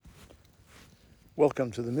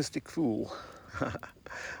Welcome to The Mystic Fool.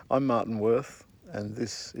 I'm Martin Worth, and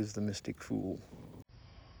this is The Mystic Fool.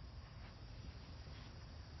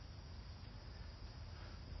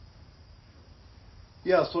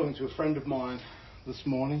 Yeah, I was talking to a friend of mine this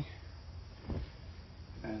morning,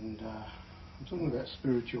 and I'm talking about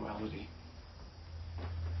spirituality.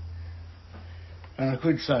 And I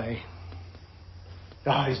could say,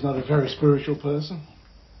 he's not a very spiritual person,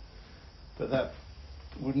 but that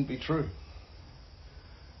wouldn't be true,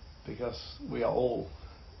 because we are all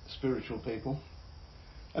spiritual people.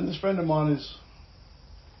 And this friend of mine is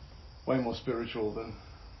way more spiritual than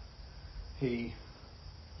he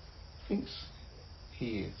thinks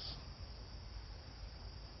he is,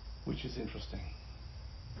 which is interesting.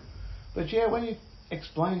 But yeah, when you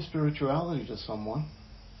explain spirituality to someone,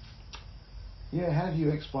 how do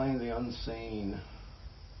you explain the unseen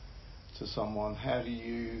to someone? How do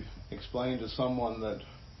you explain to someone that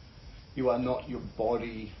you are not your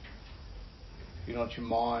body, you're not your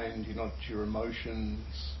mind, you're not your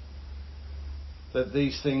emotions, that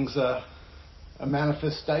these things are a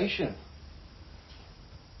manifestation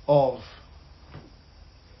of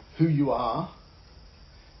who you are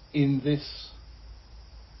in this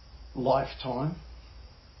lifetime?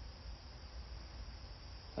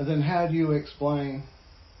 And then how do you explain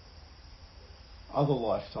other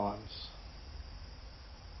lifetimes,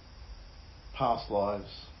 past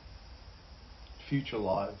lives, future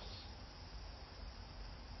lives?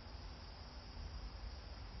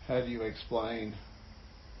 How do you explain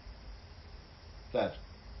that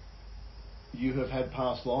you have had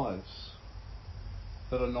past lives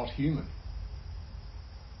that are not human?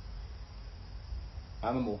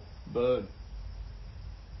 Animal, bird,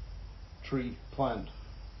 tree, plant,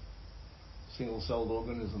 single-celled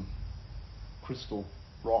organism, crystal,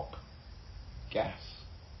 rock, gas.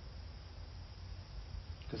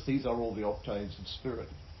 Because these are all the octaves of spirit.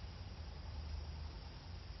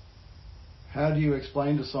 How do you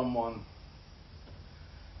explain to someone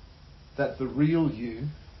that the real you,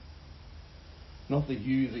 not the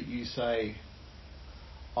you that you say,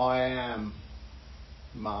 I am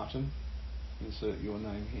Martin, insert your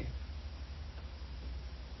name here,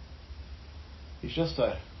 is just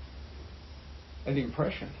an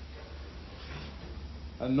impression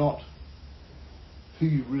and not who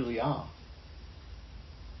you really are?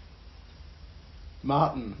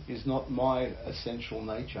 Martin is not my essential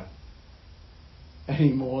nature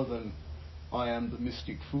any more than I am the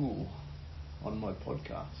Mystic Fool on my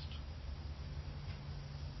podcast.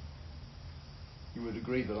 You would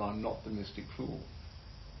agree that I'm not the Mystic Fool,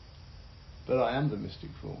 but I am the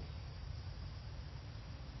Mystic Fool.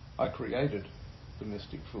 I created the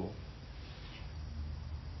Mystic Fool.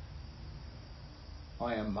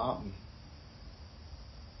 I am Martin,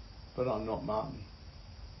 but I'm not Martin.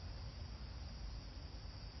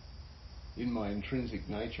 In my intrinsic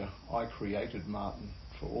nature, I created Martin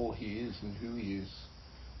for all he is and who he is,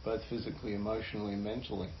 both physically, emotionally, and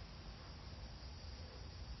mentally,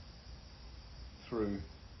 through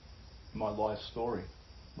my life story,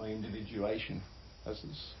 my individuation, as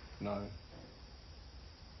is known.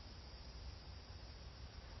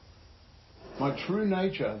 My true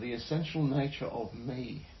nature, the essential nature of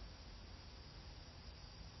me,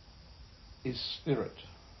 is spirit.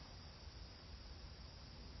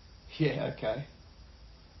 Yeah, okay.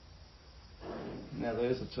 Now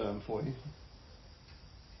there's a term for you.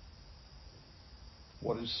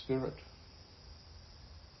 What is spirit?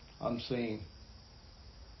 Unseen.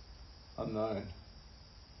 Unknown.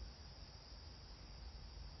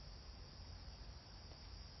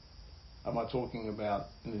 Am I talking about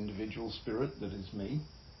an individual spirit that is me,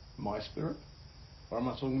 my spirit? Or am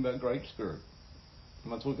I talking about great spirit?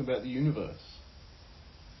 Am I talking about the universe?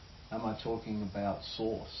 Am I talking about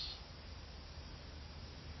source?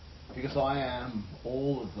 Because I am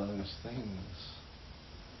all of those things.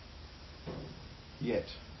 Yet,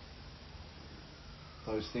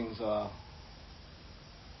 those things are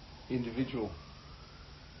individual,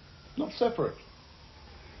 not separate.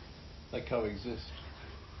 They coexist.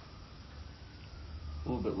 A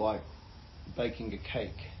little bit like baking a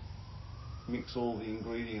cake. Mix all the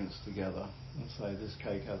ingredients together and say this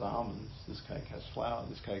cake has almonds, this cake has flour,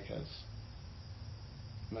 this cake has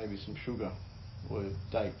maybe some sugar or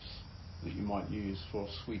dates that you might use for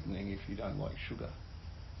sweetening if you don't like sugar.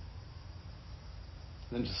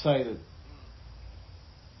 Then to say that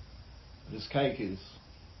this cake is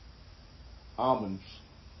almonds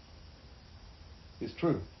is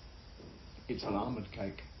true. It's an almond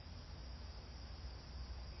cake.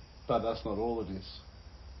 But that's not all it is.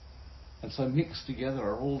 And so mixed together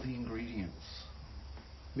are all the ingredients.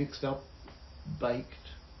 Mixed up, baked,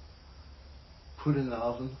 put in the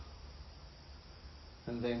oven,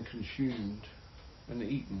 and then consumed and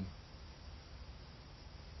eaten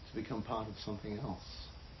to become part of something else.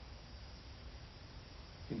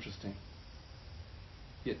 Interesting,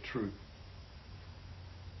 yet true.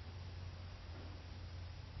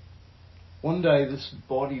 One day this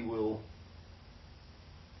body will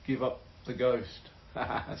give up the ghost,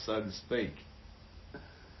 so to speak.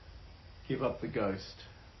 Give up the ghost.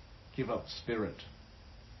 Give up spirit.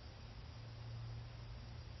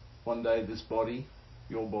 One day this body,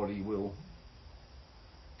 your body, will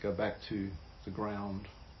go back to the ground,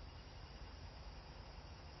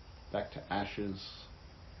 back to ashes.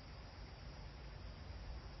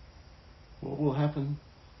 What will happen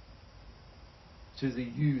to the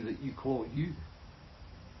you that you call you?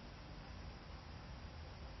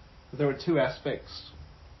 There are two aspects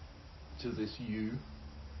to this you.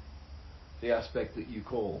 The aspect that you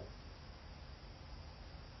call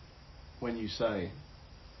when you say,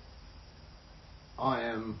 I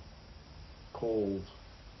am called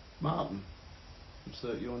Martin.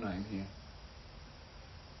 Insert your name here.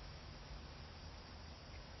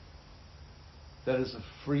 That is a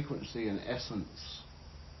frequency and essence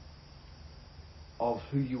of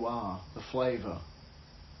who you are, the flavour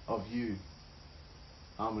of you.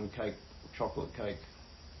 Almond cake, chocolate cake,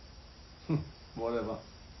 whatever.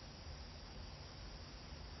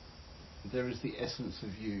 There is the essence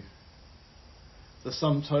of you. The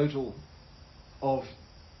sum total of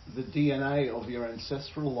the DNA of your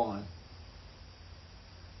ancestral line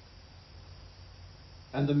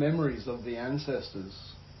and the memories of the ancestors,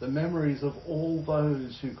 the memories of all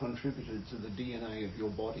those who contributed to the DNA of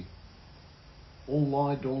your body, all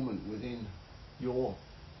lie dormant within your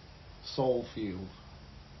soul field.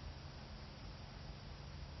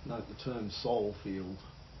 Note the term soul field,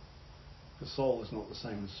 because soul is not the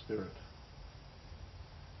same as spirit.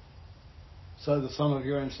 So the sum of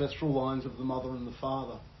your ancestral lines of the mother and the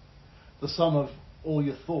father, the sum of all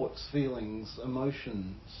your thoughts, feelings,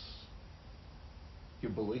 emotions,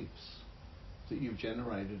 your beliefs that you've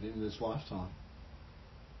generated in this lifetime.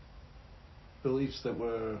 Beliefs that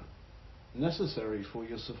were necessary for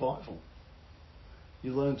your survival.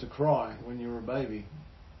 You learned to cry when you were a baby,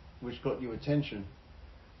 which got you attention,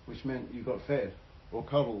 which meant you got fed or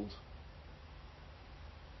cuddled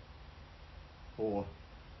or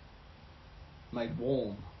made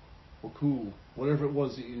warm or cool, whatever it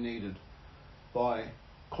was that you needed. By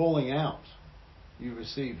calling out, you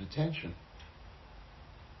received attention.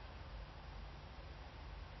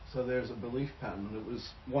 So there's a belief pattern that was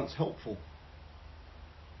once helpful.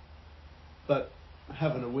 But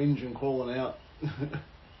having a whinge and calling out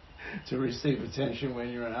to receive attention when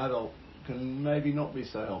you're an adult can maybe not be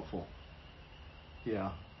so helpful.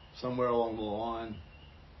 Yeah, somewhere along the line,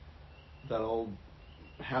 that old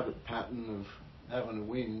habit pattern of having a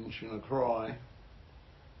whinge and a cry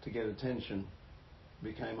to get attention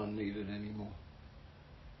became unneeded anymore.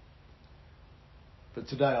 But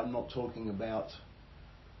today I'm not talking about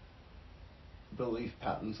belief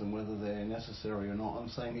patterns and whether they're necessary or not. I'm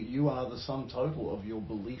saying that you are the sum total of your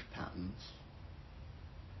belief patterns.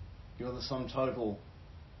 You're the sum total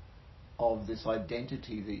of this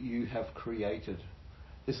identity that you have created.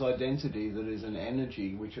 This identity that is an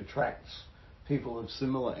energy which attracts people of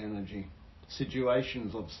similar energy,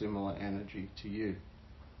 situations of similar energy to you.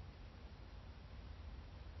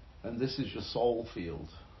 And this is your soul field.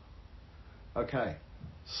 Okay,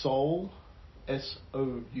 soul,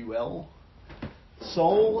 S-O-U-L.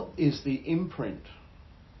 Soul is the imprint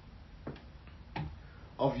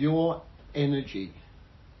of your energy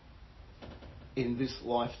in this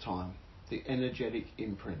lifetime, the energetic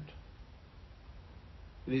imprint.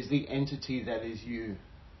 It is the entity that is you.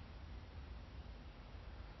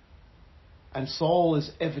 And soul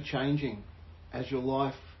is ever changing as your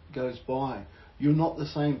life goes by. You're not the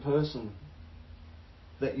same person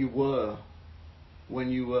that you were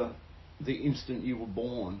when you were the instant you were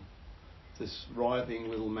born. This writhing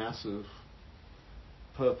little mass of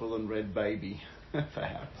purple and red baby,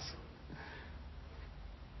 perhaps,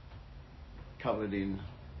 covered in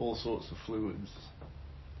all sorts of fluids.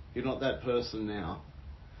 You're not that person now.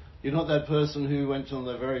 You're not that person who went on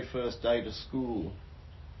the very first day to school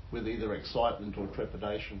with either excitement or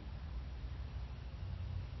trepidation.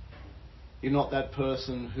 You're not that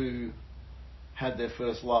person who had their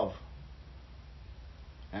first love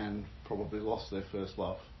and probably lost their first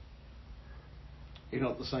love. You're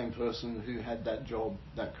not the same person who had that job,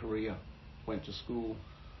 that career, went to school.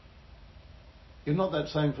 You're not that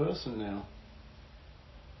same person now.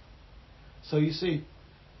 So you see,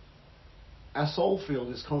 our soul field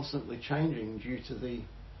is constantly changing due to the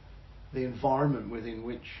environment within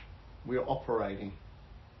which we're operating.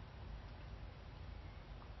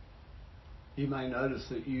 You may notice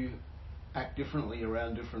that you act differently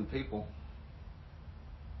around different people.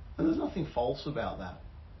 And there's nothing false about that.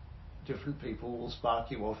 Different people will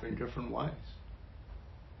spark you off in different ways,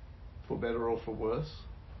 for better or for worse.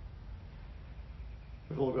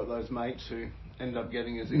 We've all got those mates who end up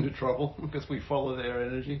getting us into trouble because we follow their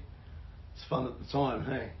energy. It's fun at the time,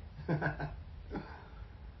 hey?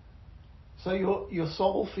 So your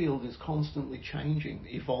soul field is constantly changing,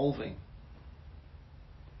 evolving.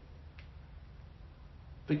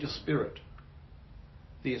 But your spirit,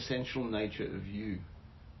 the essential nature of you,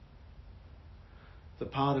 the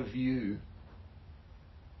part of you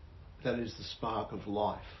that is the spark of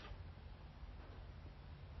life,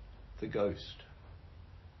 the ghost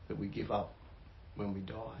that we give up when we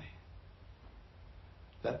die,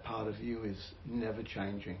 that part of you is never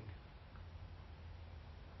changing.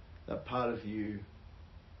 That part of you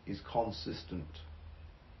is consistent.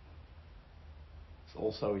 It's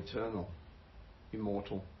also eternal,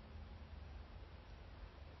 immortal,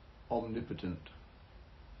 omnipotent,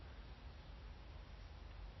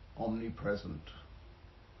 omnipresent.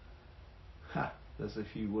 Ha! There's a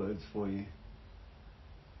few words for you.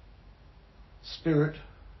 Spirit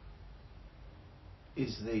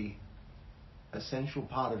is the essential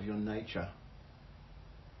part of your nature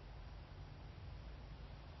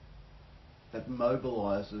that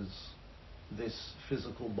mobilizes this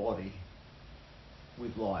physical body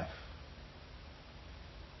with life.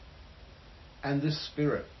 And this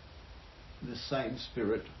spirit, this same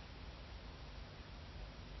spirit,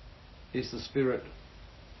 is the spirit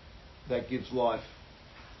that gives life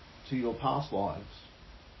to your past lives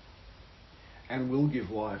and will give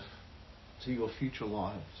life to your future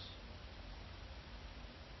lives.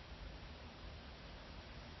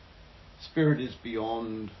 Spirit is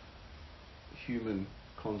beyond human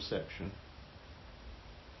conception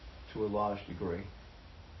to a large degree.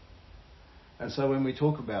 And so when we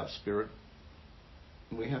talk about spirit,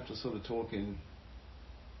 we have to sort of talk in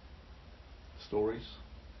stories,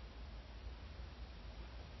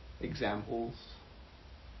 examples,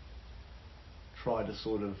 try to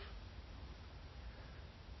sort of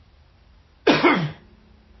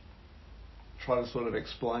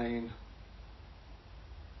explain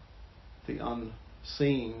the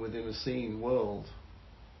unseen within a seen world.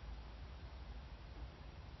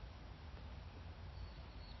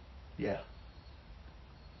 Yeah.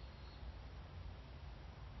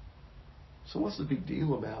 So what's the big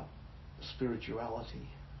deal about spirituality?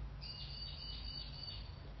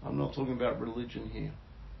 I'm not talking about religion here.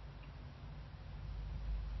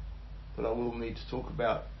 But I will need to talk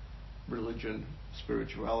about religion,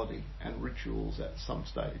 spirituality, and rituals at some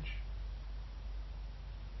stage.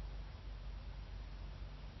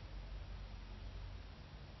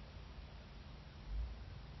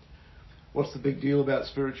 What's the big deal about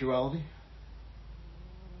spirituality?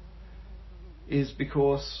 Is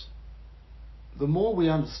because the more we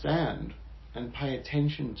understand and pay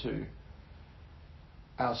attention to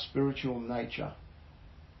our spiritual nature,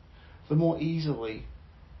 the more easily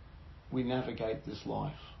we navigate this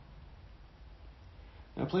life.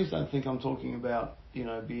 Now, please don't think I'm talking about,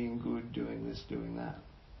 being good, doing this, doing that,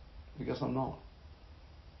 because I'm not.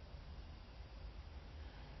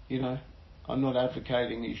 I'm not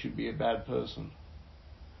advocating you should be a bad person.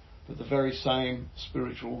 But the very same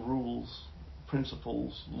spiritual rules,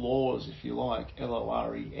 principles, laws, if you like,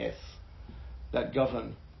 LORES, that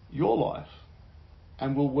govern your life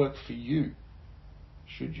and will work for you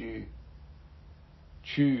should you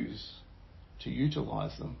choose to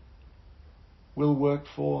utilize them, will work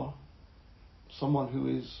for someone who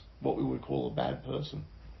is what we would call a bad person,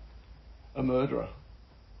 a murderer,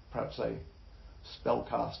 perhaps a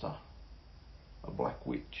spellcaster, a black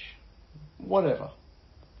witch, whatever.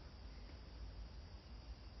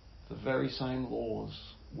 The very same laws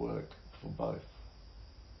work for both.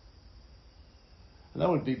 And that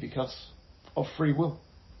would be because of free will.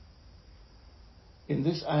 In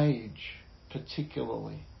this age,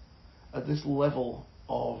 particularly, at this level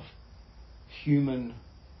of human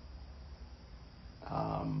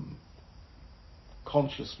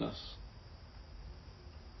consciousness,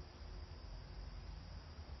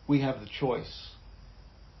 we have the choice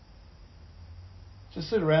to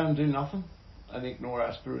sit around and do nothing and ignore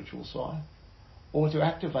our spiritual side, or to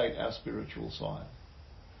activate our spiritual side,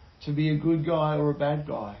 to be a good guy or a bad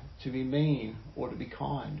guy, to be mean or to be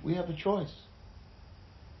kind. We have a choice.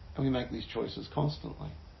 And we make these choices constantly.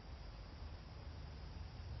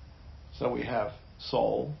 So we have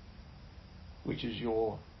soul, which is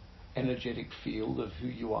your energetic field of who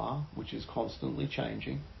you are, which is constantly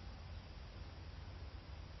changing.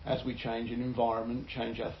 as we change an environment,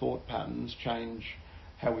 change our thought patterns, change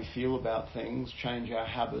how we feel about things, change our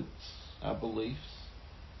habits, our beliefs.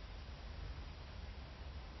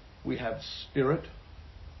 We have spirit,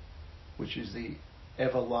 which is the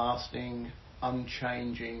everlasting,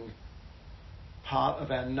 unchanging part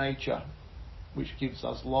of our nature, which gives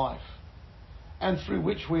us life, and through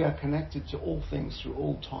which we are connected to all things through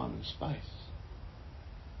all time and space.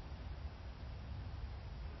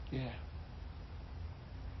 Yeah.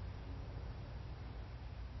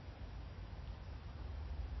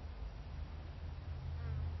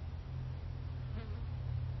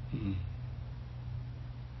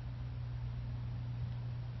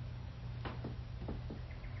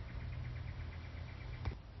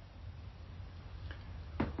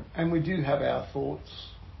 And we do have our thoughts,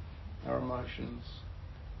 our emotions,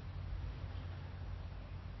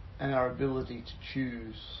 and our ability to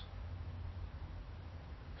choose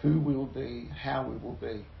who we will be, how we will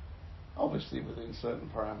be, obviously within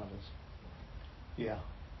certain parameters. Yeah.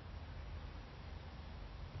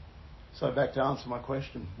 So back to answer my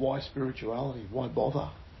question, why spirituality? Why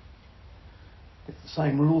bother? If the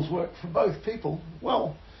same rules work for both people,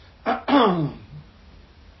 well,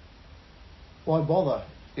 why bother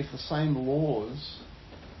if the same laws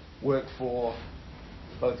work for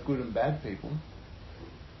both good and bad people?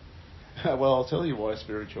 Well, I'll tell you why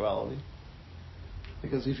spirituality.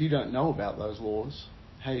 Because if you don't know about those laws,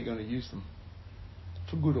 how are you going to use them?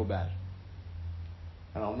 For good or bad?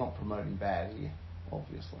 And I'm not promoting bad here,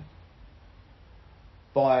 obviously.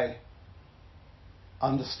 By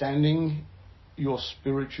understanding your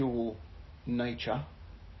spiritual nature,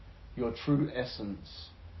 your true essence,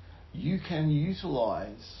 you can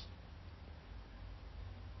utilize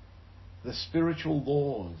the spiritual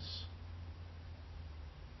laws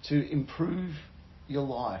to improve your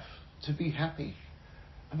life, to be happy.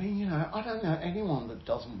 I mean, I don't know anyone that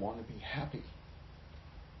doesn't want to be happy.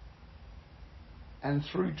 And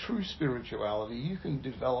through true spirituality, you can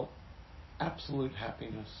develop absolute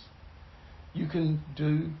happiness. You can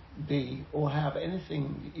do, be, or have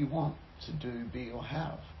anything you want to do, be, or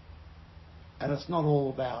have. And it's not all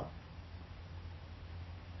about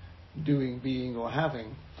doing, being, or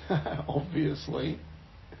having, obviously,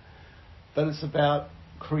 but it's about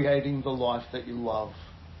creating the life that you love.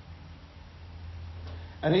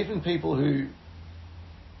 And even people who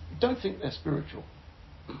don't think they're spiritual,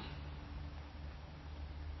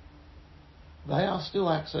 they are still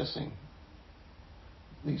accessing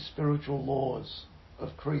these spiritual laws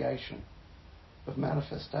of creation, of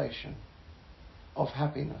manifestation, of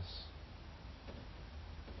happiness.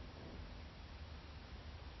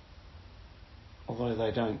 Although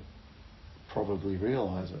they don't probably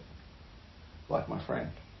realise it, like my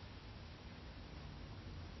friend.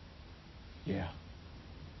 Yeah.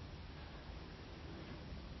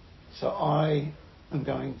 So I am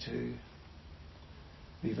going to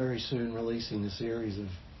be very soon releasing a series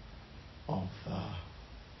of I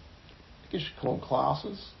guess you could call them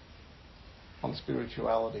classes on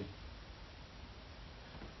spirituality.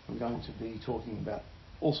 I'm going to be talking about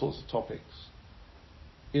all sorts of topics.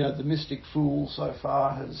 The mystic fool so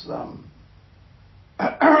far has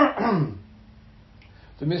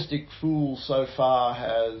the mystic fool so far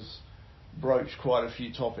has broached quite a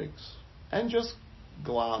few topics and just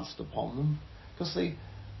glanced upon them, because the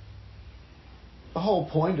whole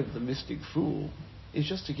point of the mystic fool is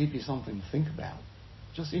just to give you something to think about,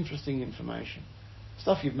 just interesting information,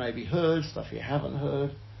 stuff you've maybe heard, stuff you haven't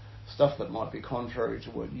heard, stuff that might be contrary to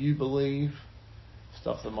what you believe,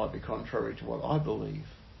 stuff that might be contrary to what I believe,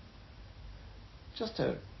 just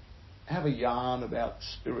to have a yarn about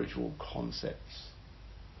spiritual concepts,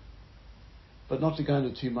 but not to go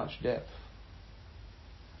into too much depth.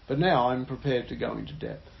 But now I'm prepared to go into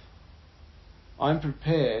depth. I'm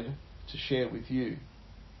prepared to share with you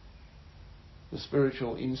the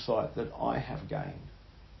spiritual insight that I have gained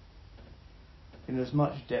in as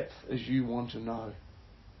much depth as you want to know.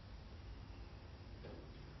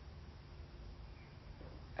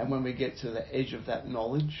 And when we get to the edge of that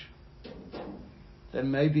knowledge,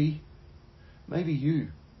 then maybe you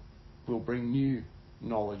will bring new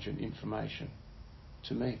knowledge and information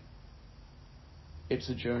to me. It's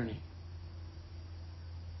a journey.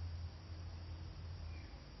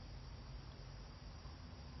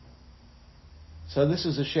 So this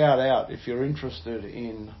is a shout out if you're interested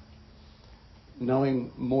in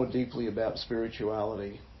knowing more deeply about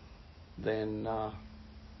spirituality, then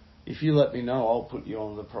if you let me know, I'll put you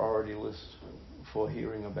on the priority list for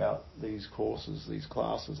hearing about these courses, these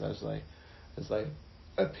classes as they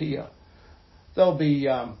appear. There'll be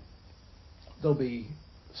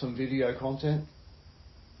some video content.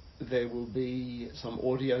 there will be some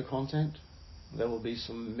audio content, there will be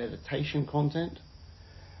some meditation content,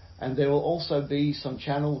 and there will also be some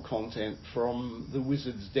channel content from the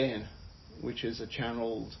Wizard's Den, which is a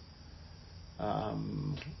channeled,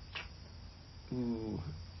 I'm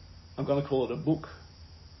going to call it a book,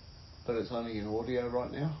 but it's only in audio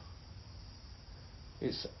right now.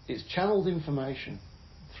 It's channeled information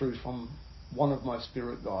through from one of my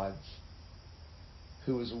spirit guides,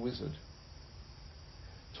 who is a wizard.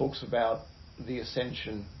 Talks about the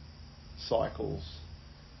ascension cycles,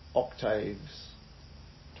 octaves,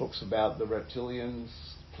 talks about the reptilians,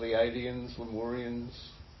 Pleiadians, Lemurians,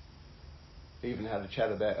 even had a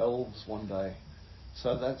chat about elves one day.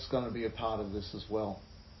 So that's going to be a part of this as well.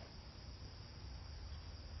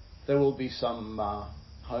 There will be some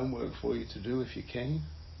homework for you to do if you're keen.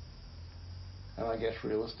 And I guess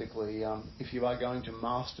realistically, if you are going to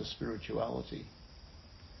master spirituality,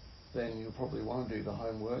 then you'll probably want to do the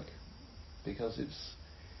homework, because it's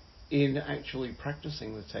in actually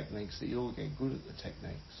practicing the techniques that you'll get good at the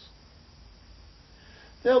techniques.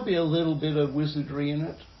 There'll be a little bit of wizardry in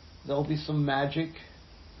it. There'll be some magic.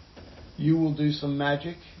 You will do some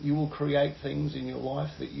magic. You will create things in your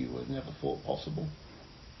life that you had never thought possible.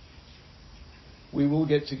 We will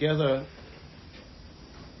get together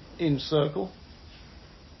in circle.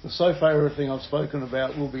 So far everything I've spoken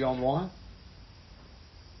about will be online.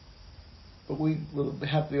 But we will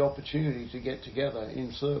have the opportunity to get together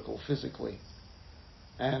in circle physically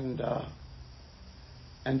and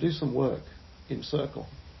do some work in circle.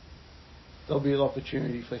 There'll be an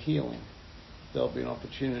opportunity for healing. There'll be an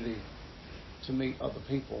opportunity to meet other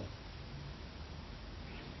people.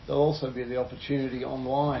 There'll also be the opportunity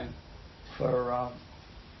online for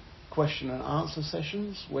question and answer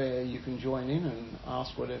sessions where you can join in and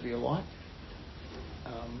ask whatever you like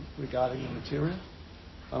regarding the material,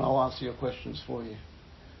 and I'll answer your questions for you.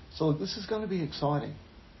 So look, this is going to be exciting,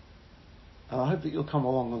 and I hope that you'll come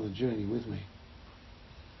along on the journey with me.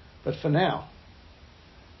 But for now,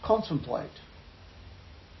 contemplate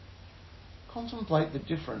the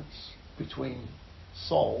difference between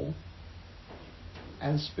soul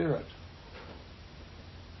and spirit.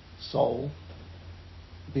 Soul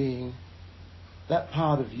being that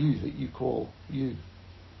part of you that you call you.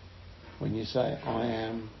 When you say, I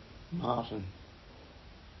am Martin.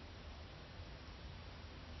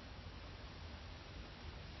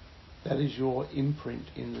 That is your imprint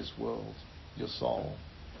in this world, your soul.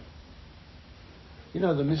 You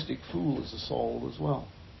know, the mystic fool is a soul as well.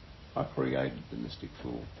 I created the mystic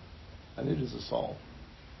fool, and it is a soul.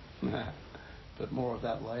 But more of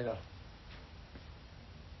that later.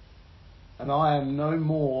 And I am no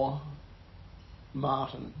more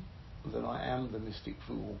Martin than I am the mystic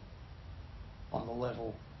fool on the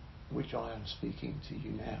level which I am speaking to you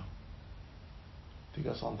now.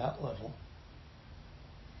 Because on that level,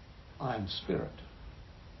 I am spirit.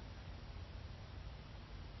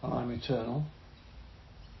 And I'm eternal,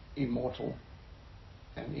 immortal,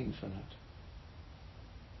 and infinite.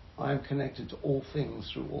 I am connected to all things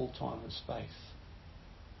through all time and space.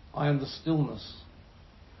 I am the stillness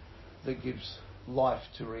that gives life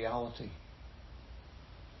to reality.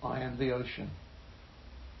 I am the ocean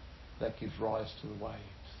that gives rise to the wave.